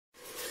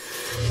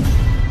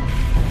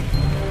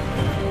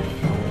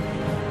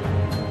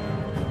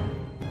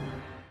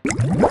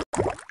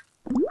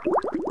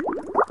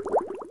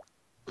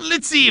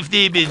Let's see if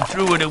they've been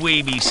throwing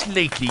away me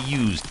slightly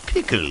used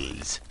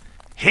pickles.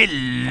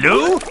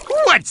 Hello?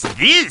 What's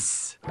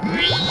this? Come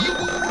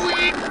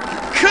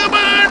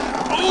on,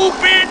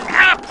 open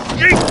up!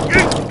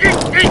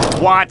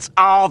 What's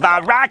all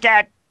the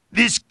racket?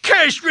 This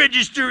cash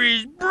register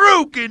is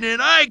broken and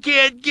I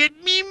can't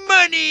get me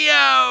money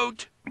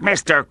out.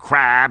 Mr.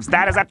 Krabs,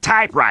 that is a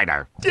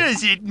typewriter.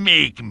 Does it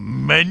make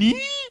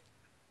money?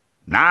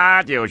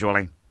 Not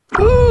usually.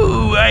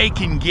 Ooh, I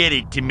can get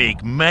it to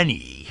make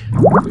money.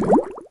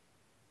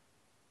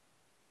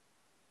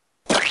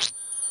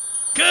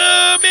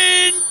 Come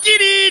and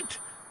get it!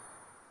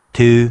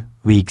 2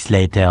 weeks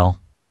later.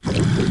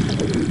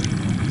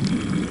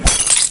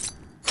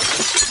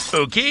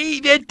 Okay,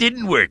 that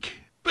didn't work.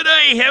 But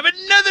I have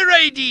another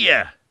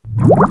idea.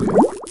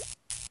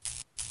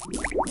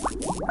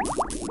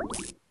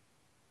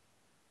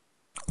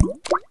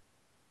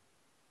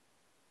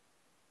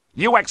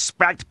 You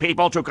expect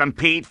people to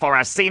compete for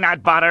a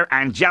peanut butter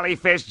and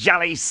jellyfish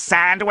jelly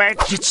sandwich?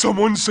 Did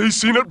someone say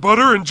peanut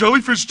butter and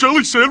jellyfish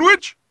jelly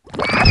sandwich?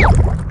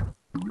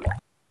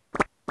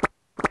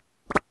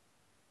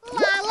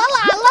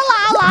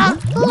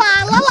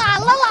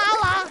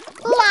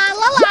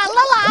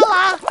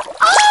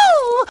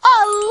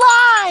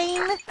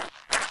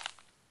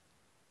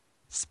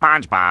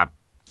 SpongeBob,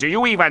 do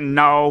you even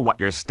know what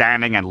you're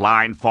standing in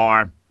line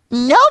for?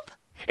 Nope.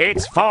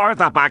 It's for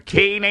the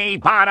Bikini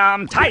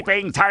Bottom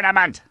Typing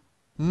Tournament.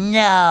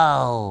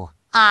 No.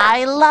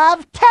 I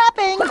love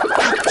tapping.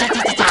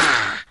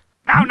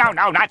 No,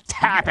 not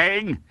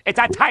tapping. It's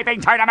a typing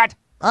tournament.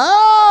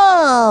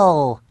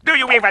 Oh. Do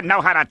you even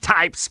know how to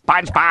type,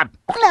 SpongeBob?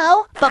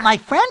 No, but my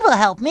friend will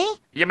help me.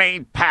 You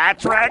mean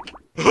Patrick?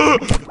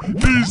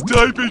 These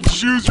typing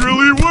shoes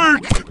really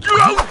work.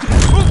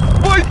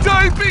 My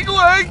typing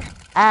leg!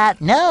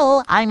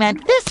 No, I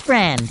meant this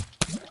friend.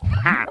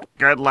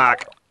 Good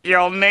luck.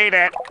 You'll need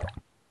it.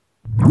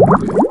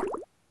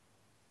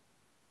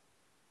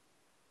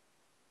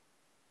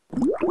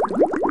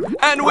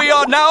 And we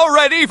are now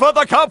ready for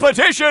the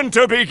competition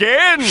to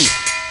begin.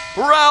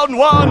 Round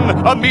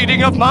 1, a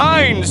meeting of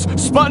minds.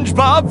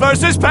 SpongeBob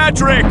versus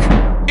Patrick.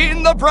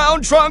 In the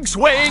brown trunks,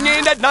 weighing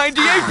in at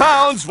 98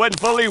 pounds when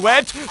fully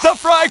wet, the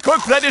fry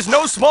cook that is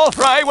no small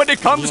fry when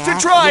it comes to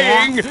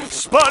trying,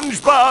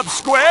 SpongeBob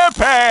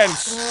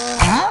SquarePants.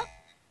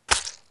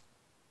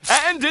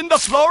 And in the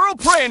floral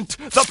print,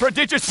 the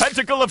prodigious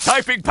pentacle of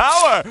typing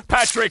power,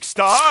 Patrick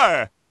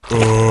Star. I'm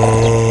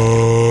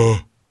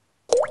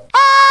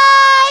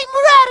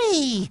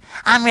ready.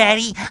 I'm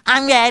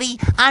ready.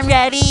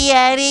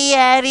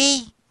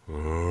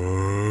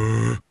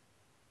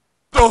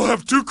 I'll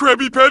have 2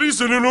 Krabby Patties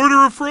and an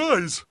order of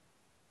fries.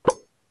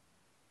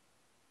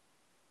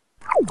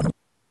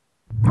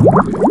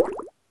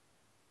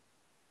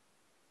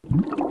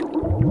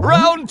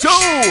 Round 2,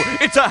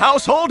 it's a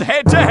household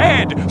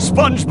head-to-head.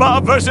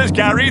 SpongeBob versus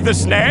Gary the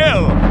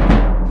Snail.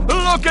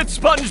 Look at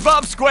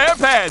SpongeBob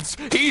SquarePants.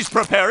 He's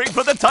preparing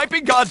for the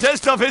typing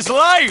contest of his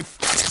life.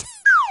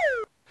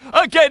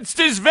 Against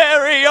his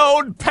very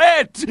own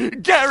pet,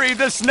 Gary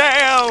the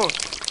Snail.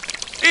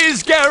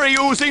 Is Gary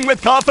oozing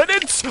with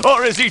confidence,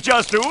 or is he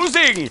just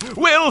oozing?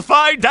 We'll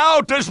find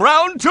out as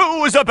round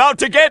 2 is about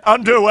to get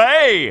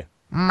underway.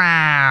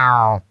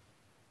 Meow.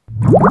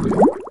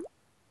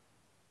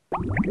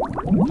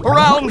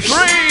 Round 3,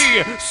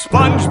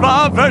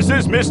 SpongeBob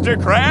versus Mr.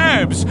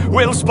 Krabs.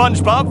 Will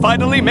SpongeBob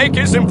finally make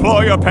his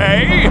employer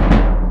pay?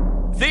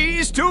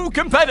 These 2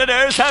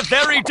 competitors have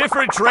very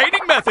different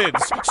training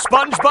methods.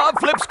 SpongeBob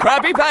flips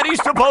Krabby Patties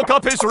to bulk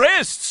up his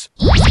wrists,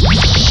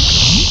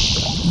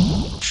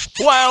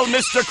 while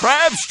Mr.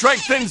 Krabs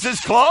strengthens his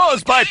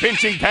claws by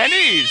pinching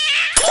pennies.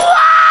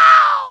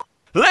 Wow!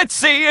 Let's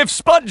see if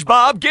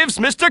SpongeBob gives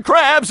Mr.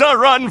 Krabs a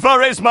run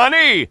for his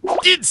money.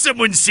 Did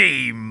someone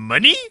say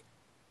money?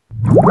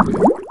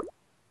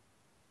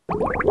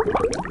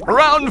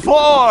 Round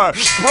 4,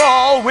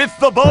 Brawl with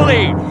the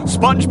Bully.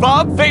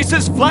 SpongeBob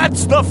faces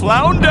Flats the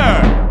Flounder.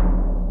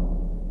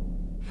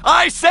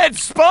 I said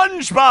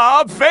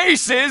SpongeBob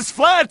faces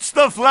Flats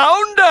the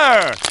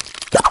Flounder.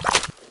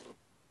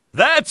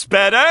 That's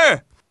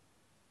better.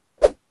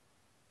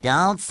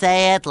 Don't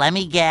say it. Let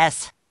me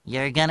guess.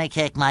 You're gonna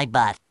kick my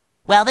butt.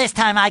 Well, this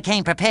time I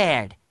came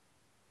prepared.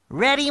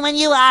 Ready when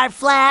you are,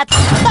 Flats.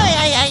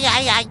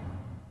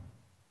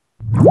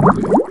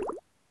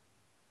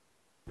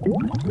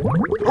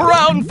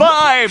 Round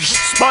 5,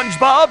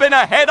 SpongeBob in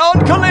a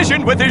head-on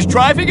collision with his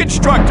driving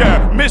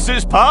instructor,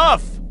 Mrs.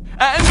 Puff.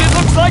 And it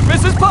looks like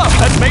Mrs. Puff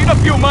has made a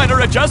few minor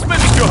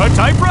adjustments to her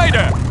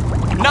typewriter.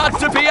 Not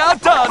to be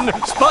outdone,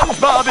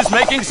 SpongeBob is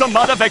making some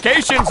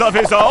modifications of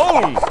his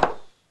own.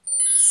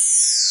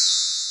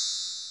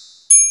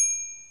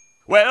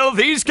 Well,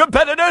 these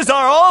competitors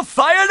are all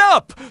fired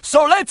up,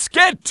 so let's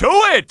get to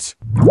it!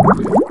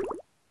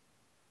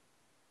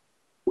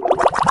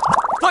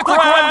 The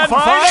grand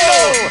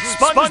final!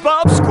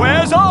 SpongeBob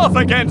squares off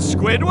against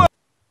Squidward.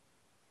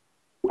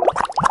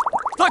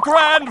 The the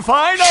grand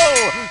final!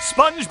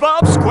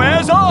 SpongeBob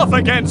squares off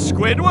against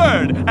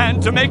Squidward.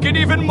 And to make it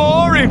even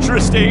more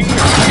interesting,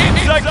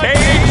 it's a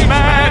cage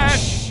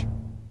match!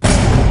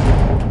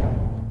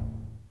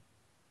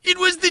 It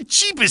was the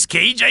cheapest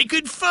cage I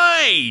could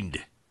find.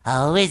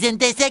 Oh, isn't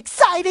this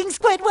exciting,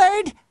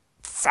 Squidward?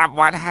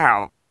 Someone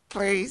help.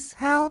 Please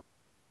help.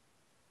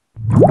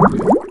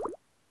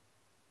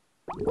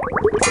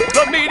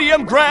 The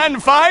medium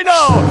grand final!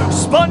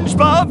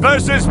 SpongeBob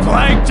versus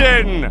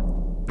Plankton!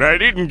 I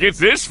didn't get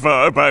this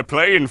far by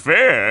playing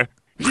fair.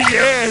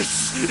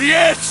 Yes!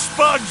 Yes,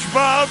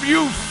 SpongeBob,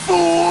 you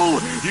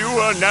fool! You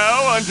are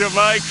now under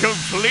my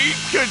complete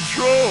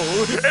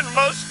control and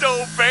must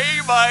obey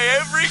my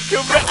every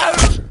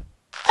command.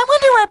 I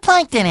wonder where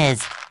Plankton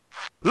is.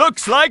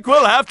 Looks like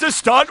we'll have to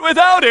start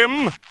without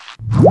him.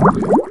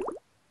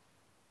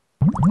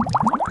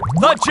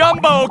 The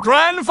Jumbo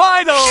Grand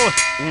Final!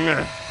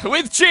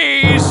 With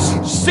cheese!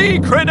 Sea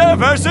Critter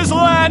versus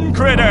Land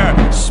Critter!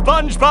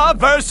 SpongeBob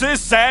versus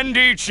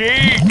Sandy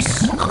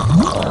Cheeks!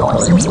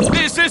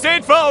 This is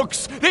it,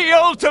 folks! The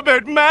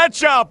ultimate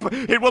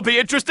matchup! It will be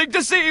interesting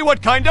to see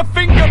what kind of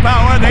finger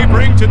power they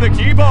bring to the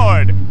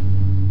keyboard.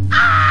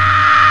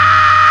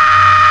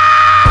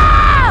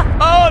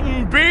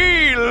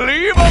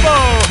 Unbelievable!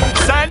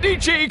 Sandy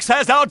Cheeks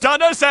has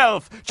outdone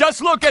herself!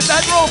 Just look at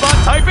that robot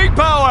typing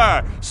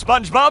power!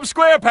 SpongeBob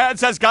SquarePants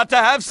has got to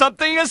have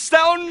something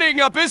astounding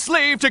up his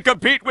sleeve to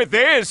compete with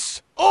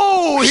this!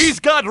 Oh, he's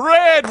got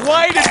red,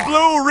 white, and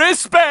blue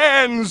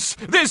wristbands!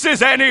 This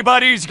is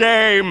anybody's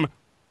game!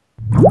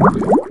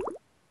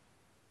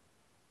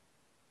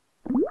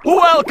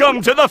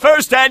 Welcome to the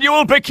first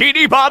annual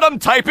Bikini Bottom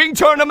Typing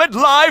Tournament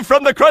live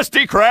from the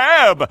Krusty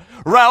Krab!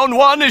 Round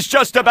 1 is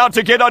just about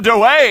to get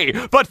underway,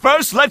 but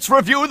first let's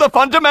review the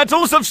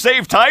fundamentals of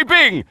safe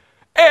typing!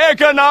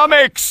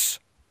 Ergonomics!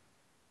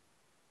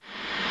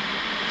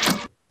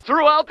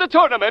 Throughout the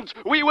tournament,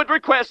 we would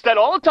request that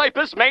all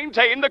typists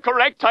maintain the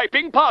correct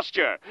typing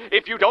posture.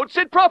 If you don't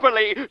sit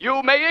properly,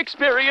 you may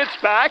experience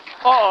back,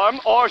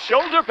 arm, or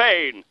shoulder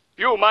pain.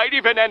 You might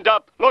even end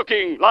up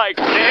looking like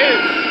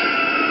this.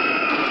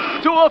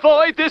 To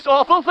avoid this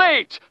awful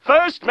fate,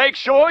 first make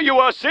sure you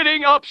are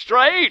sitting up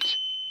straight.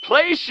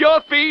 Place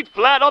your feet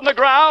flat on the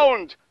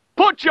ground.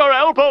 Put your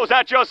elbows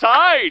at your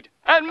side.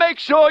 And make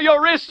sure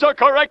your wrists are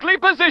correctly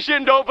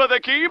positioned over the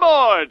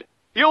keyboard.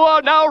 You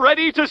are now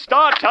ready to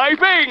start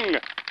typing.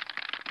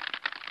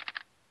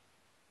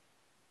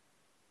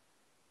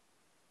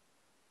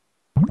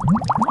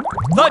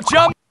 The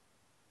jump.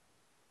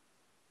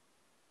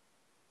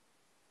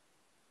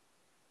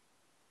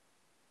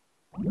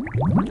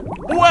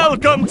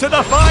 Welcome to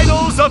the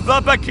finals of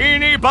the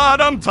Bikini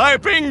Bottom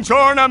Typing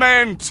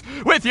Tournament!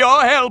 With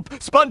your help,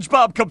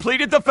 SpongeBob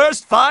completed the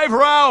first 5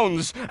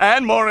 rounds,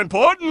 and more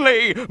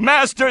importantly,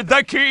 mastered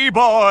the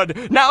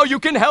keyboard! Now you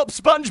can help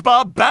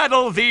SpongeBob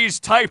battle these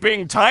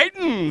typing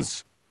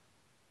titans!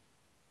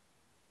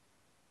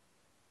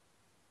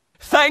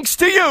 Thanks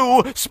to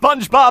you,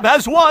 SpongeBob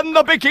has won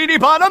the Bikini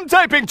Bottom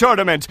Typing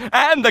Tournament,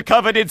 and the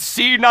coveted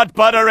sea nut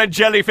butter and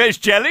jellyfish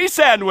jelly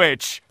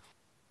sandwich!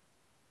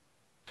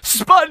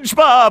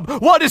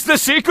 SpongeBob, what is the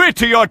secret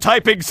to your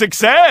typing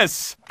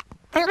success?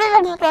 There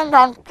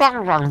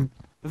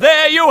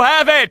you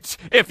have it!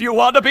 If you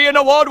want to be an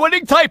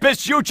award-winning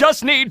typist, you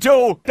just need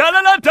to...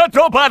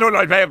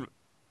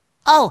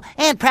 Oh,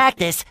 and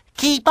practice.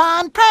 Keep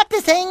on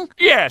practicing.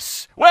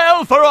 Yes.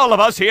 Well, for all of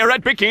us here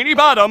at Bikini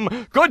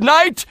Bottom, good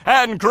night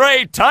and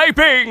great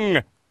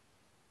typing!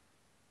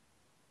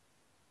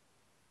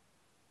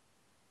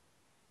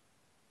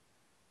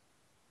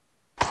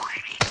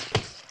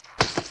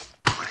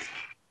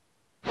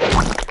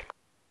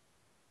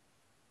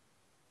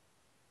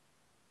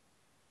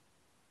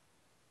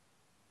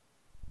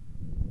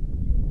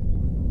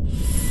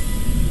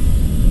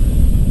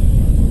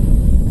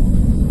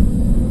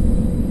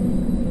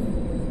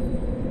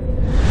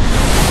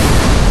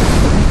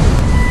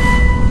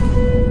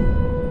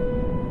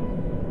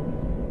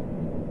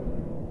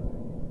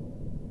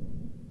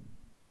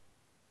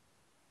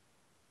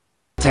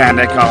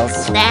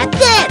 Tentacles. That's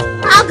it.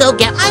 I'll go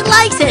get my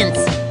license.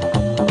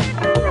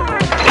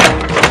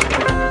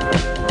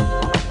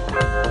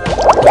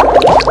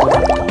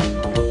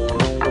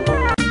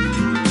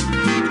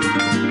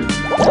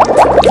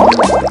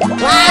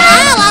 La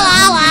la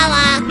la la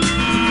la.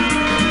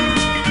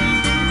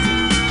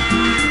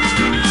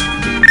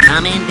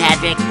 Come in,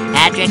 Patrick.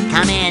 Patrick,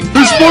 come in.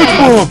 Hey,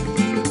 SpongeBob!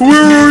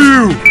 Where are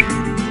you?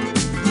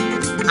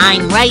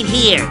 I'm right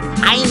here.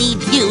 I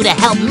need you to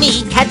help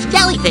me catch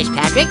jellyfish,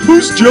 Patrick.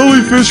 Who's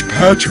Jellyfish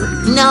Patrick?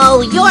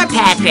 No, you're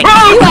Patrick.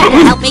 You have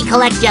to help me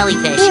collect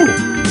jellyfish.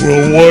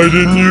 Well, why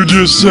didn't you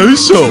just say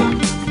so?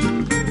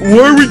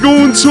 Why are we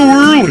going so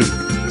early?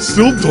 It's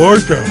still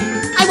dark out.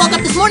 I woke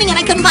up this morning and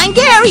I couldn't find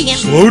Gary and...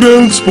 Slow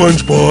down,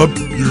 SpongeBob.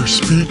 You're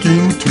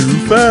speaking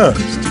too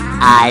fast.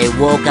 I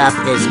woke up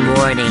this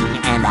morning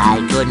and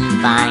I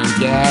couldn't find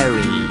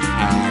Gary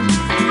and...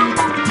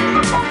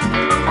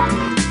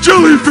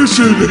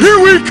 Jellyfishing! Here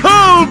we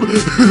come!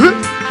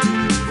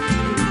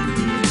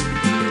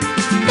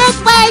 This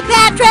way,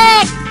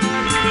 Patrick!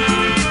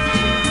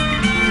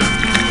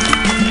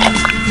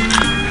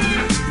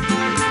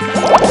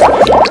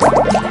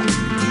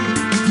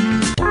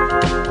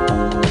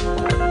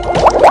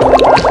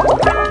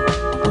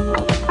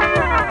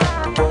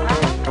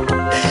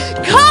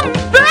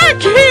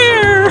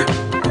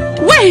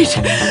 Wait!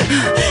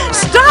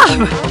 Stop!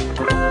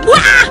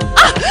 Wah!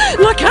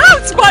 Look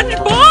out,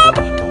 SpongeBob!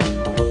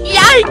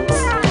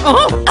 Yikes!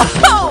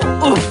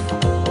 Oof.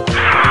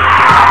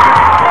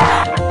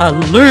 A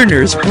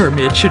learner's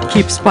permit should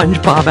keep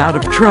SpongeBob out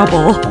of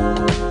trouble.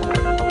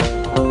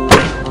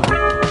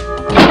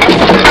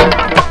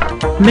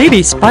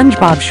 Maybe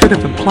SpongeBob should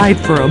have applied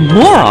for a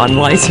moron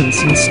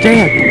license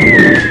instead.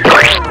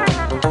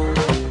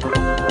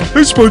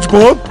 Hey,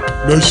 SpongeBob.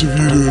 Nice of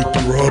you to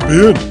drop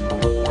in.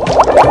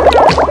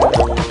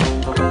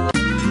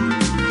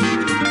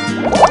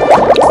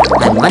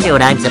 I wonder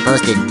what I'm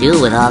supposed to do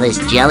with all this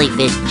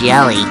jellyfish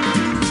jelly.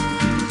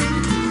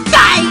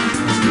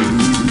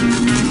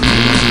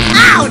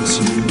 Ouch!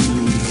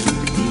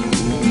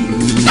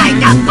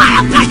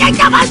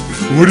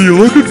 What are you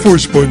looking for,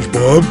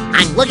 SpongeBob?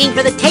 I'm looking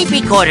for the tape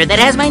recorder that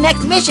has my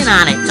next mission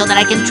on it, so that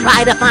I can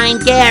try to find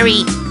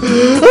Gary.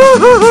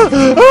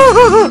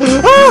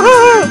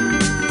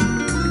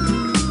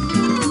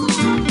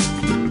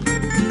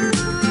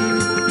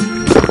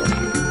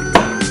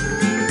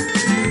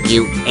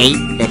 You ate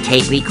the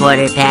tape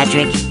recorder,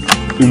 Patrick?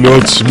 Do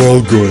not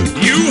smell good.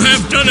 You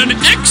have done an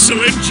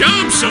excellent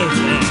job so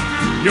far.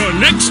 Your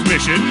next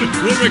mission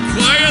will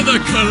require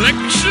the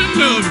collection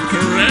of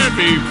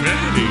Krabby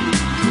Patties.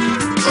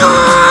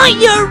 Oh,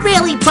 you're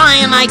really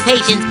trying my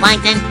patience,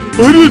 Plankton.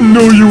 I didn't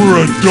know you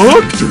were a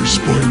doctor,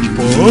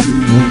 SpongeBob.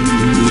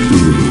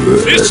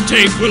 This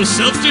tape will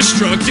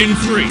self-destruct in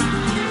 3,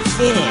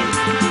 4,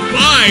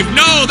 5.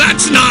 No,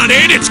 that's not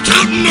it. It's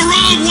counting the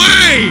wrong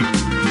way.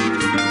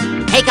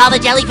 Take all the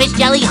jellyfish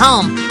jelly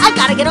home. I've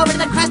got to get over to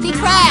the Krusty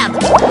Krab.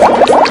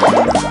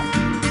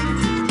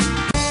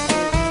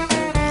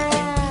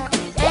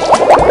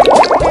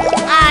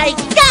 I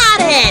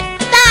got it!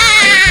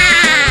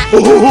 Ah!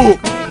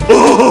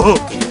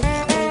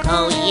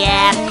 Oh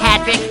yeah,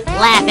 Patrick,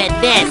 laugh at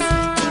this.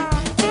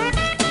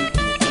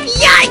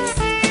 Yikes!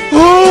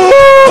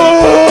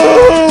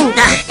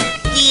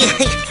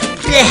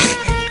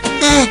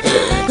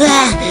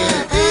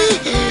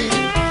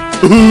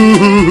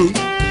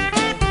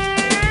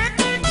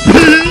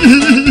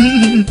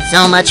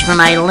 So much for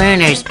my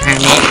learner's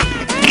permit.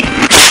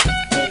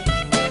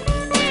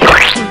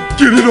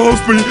 Get it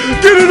off me!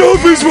 Get it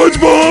off me,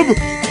 SpongeBob!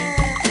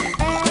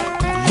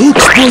 Look,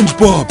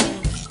 SpongeBob!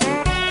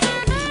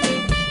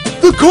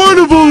 The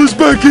carnival is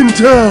back in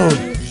town!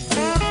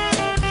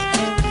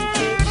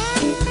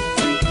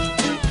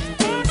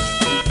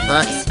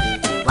 Hooks?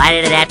 Why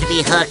did it have to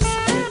be hooks?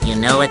 You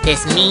know what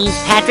this means,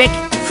 Patrick?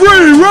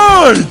 Free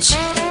rides!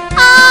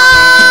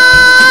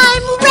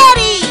 I'm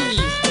ready!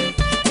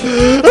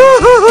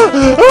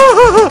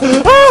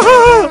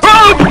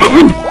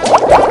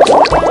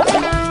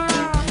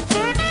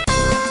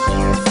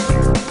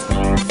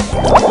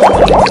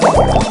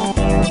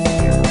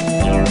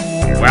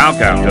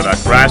 Welcome to the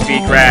Krusty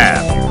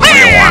Krab.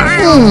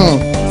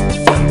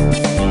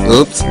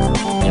 Oops.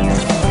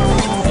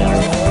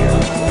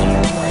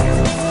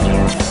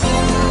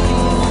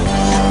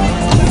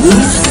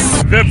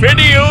 The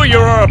video you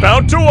are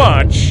about to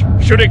watch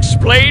should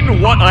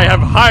explain what I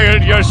have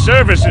hired your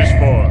services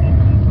for.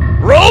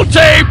 Roll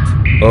tape!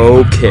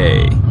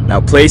 Okay, now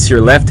place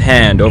your left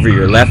hand over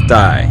your left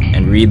eye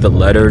and read the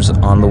letters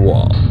on the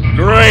wall.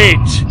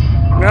 Great!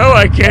 Now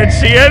I can't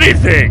see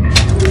anything.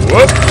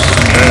 Whoops.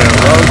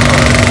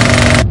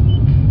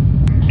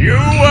 You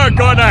are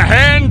gonna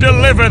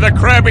hand-deliver the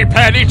Krabby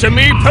Patty to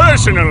me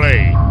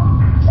personally.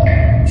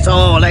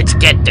 So let's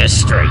get this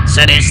straight,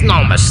 so there's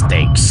no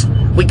mistakes.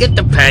 We get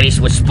the patties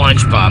with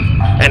SpongeBob,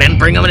 and then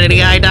bring them to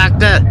the eye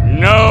doctor?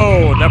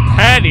 No, the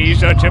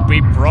patties are to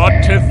be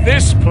brought to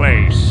this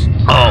place.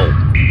 Oh,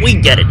 we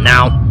get it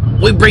now.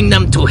 We bring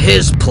them to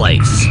his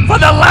place. For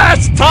the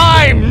last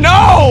time,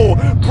 no!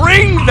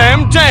 Bring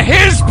them to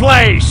his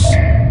place!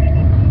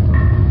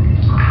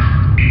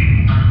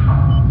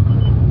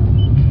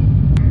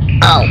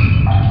 Oh.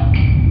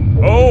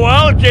 Oh,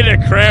 I'll get a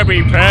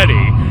Krabby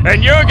Patty,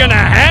 and you're gonna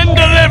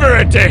hand-deliver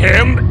it to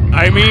him.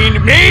 I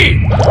mean,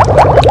 me!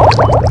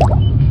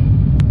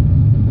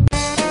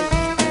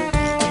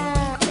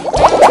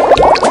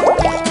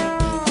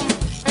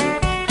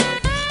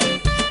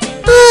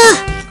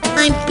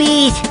 I'm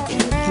beat.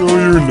 No,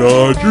 you're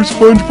not. You're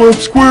SpongeBob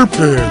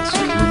SquarePants.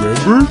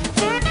 Remember?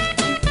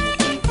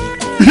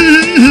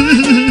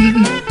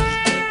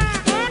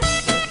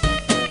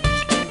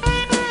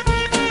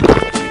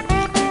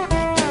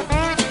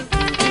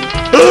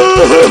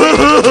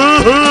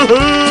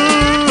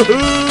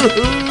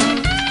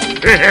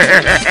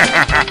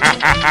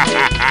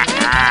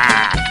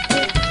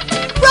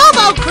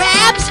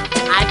 Robo-Crabs!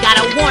 I've got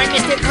to warn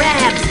Mr.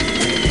 Krabs.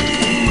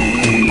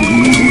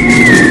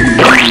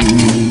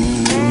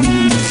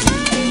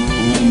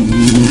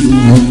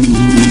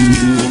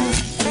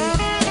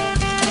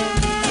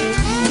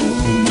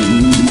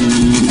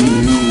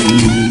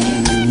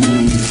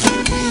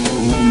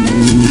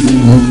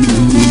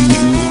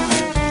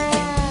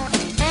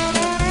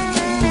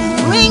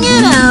 Bring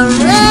it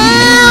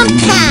around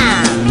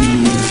town.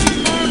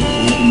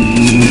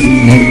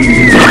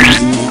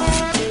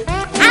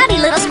 Howdy,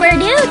 little square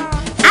dude.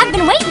 I've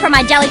been waiting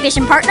jellyfish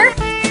and partner.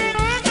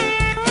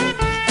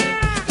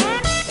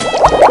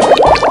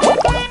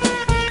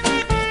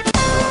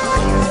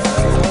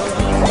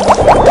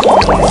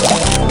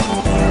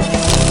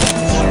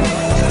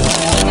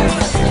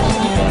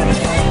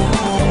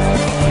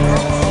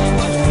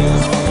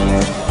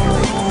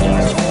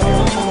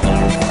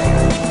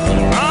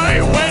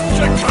 I went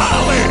to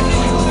college!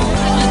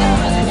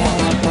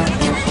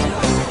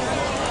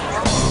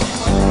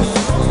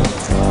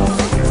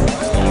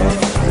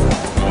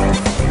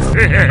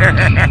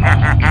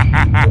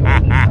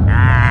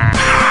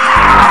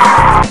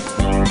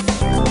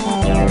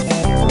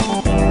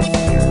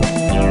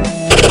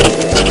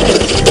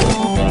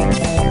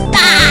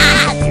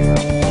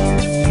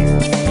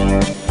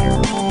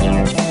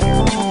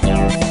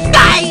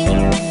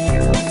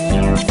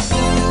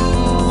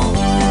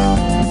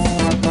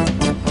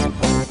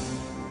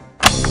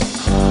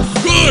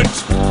 Good!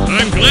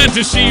 I'm glad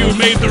to see you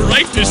made the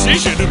right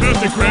decision about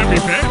the Krabby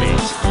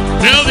Patties.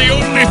 Now the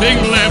only thing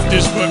left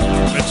is for...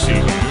 let's see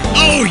here.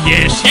 Oh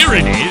yes, here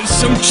it is,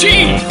 some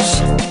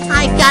cheese!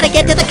 I've got to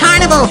get to the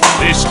carnival.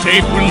 This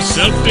tape will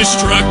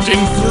self-destruct in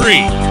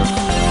 3,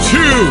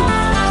 2,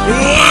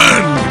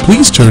 1!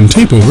 Please turn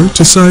tape over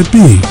to side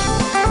B.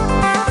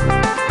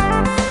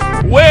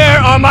 Where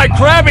are my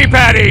Krabby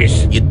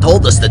Patties? You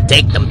told us to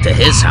take them to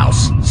his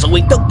house, so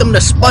we took them to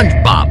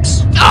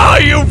SpongeBob's. Oh!